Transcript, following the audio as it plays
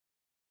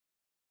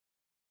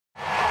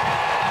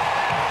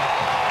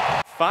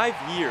5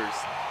 years.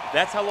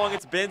 That's how long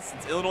it's been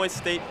since Illinois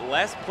State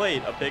last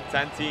played a Big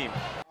Ten team.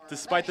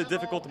 Despite the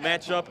difficult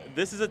matchup,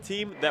 this is a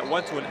team that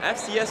went to an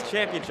FCS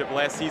championship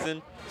last season,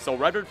 so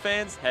Redbird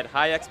fans had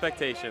high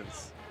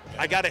expectations.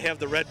 I got to have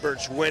the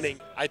Redbirds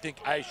winning. I think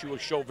ISU will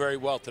show very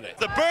well today.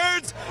 The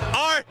Birds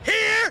are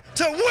here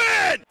to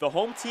win! The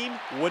home team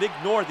would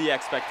ignore the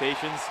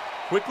expectations,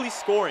 quickly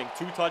scoring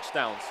 2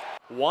 touchdowns,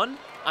 one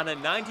on a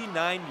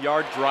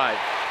 99-yard drive.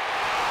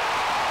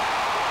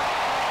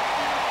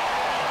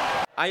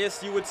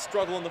 ISU would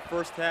struggle in the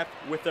first half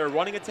with their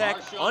running attack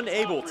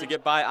unable to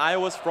get by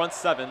Iowa's front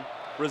 7,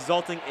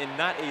 resulting in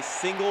not a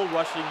single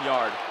rushing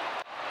yard.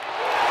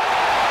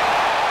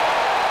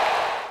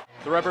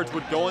 The Redbirds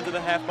would go into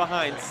the half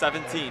behind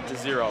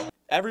 17-0.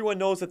 Everyone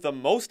knows that the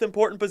most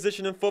important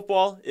position in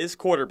football is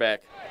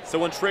quarterback. So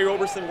when Trey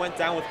Roberson went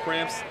down with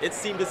cramps, it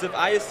seemed as if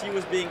ISU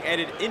was being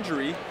added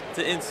injury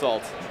to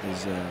insult.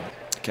 His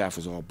calf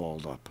was all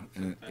balled up.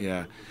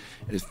 Yeah,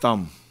 his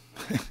thumb,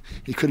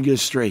 he couldn't get it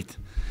straight.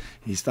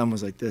 His thumb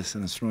was like this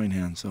in his throwing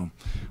hand, so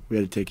we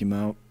had to take him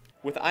out.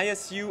 With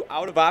ISU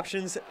out of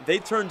options, they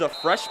turned to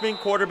freshman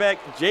quarterback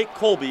Jake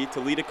Colby to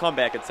lead a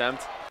comeback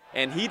attempt.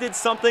 And he did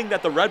something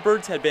that the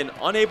Redbirds had been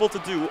unable to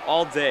do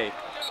all day: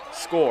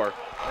 score.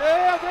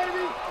 Yeah,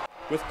 baby!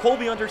 With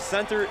Colby under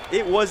center,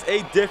 it was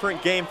a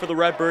different game for the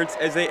Redbirds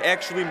as they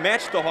actually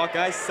matched the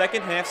Hawkeyes'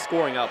 second half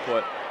scoring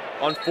output.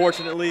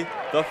 Unfortunately,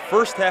 the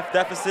first half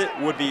deficit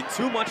would be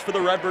too much for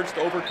the Redbirds to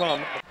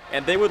overcome,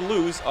 and they would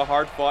lose a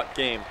hard-fought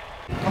game.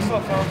 What's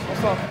up, fellas?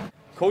 What's up?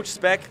 Coach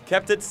Speck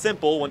kept it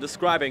simple when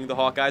describing the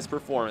Hawkeyes'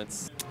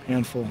 performance.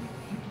 Handful.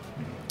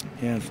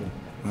 Handful.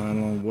 I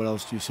don't know, what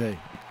else do you say?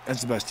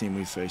 That's the best team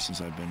we've faced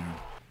since I've been here.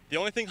 The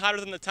only thing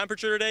hotter than the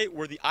temperature today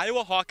were the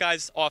Iowa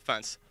Hawkeyes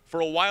offense. For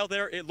a while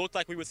there, it looked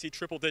like we would see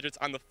triple digits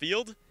on the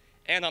field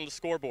and on the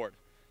scoreboard.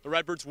 The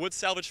Redbirds would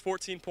salvage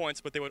 14 points,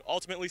 but they would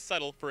ultimately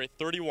settle for a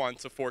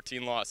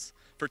 31-14 loss.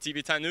 For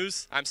TV10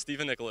 News, I'm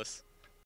Stephen Nicholas.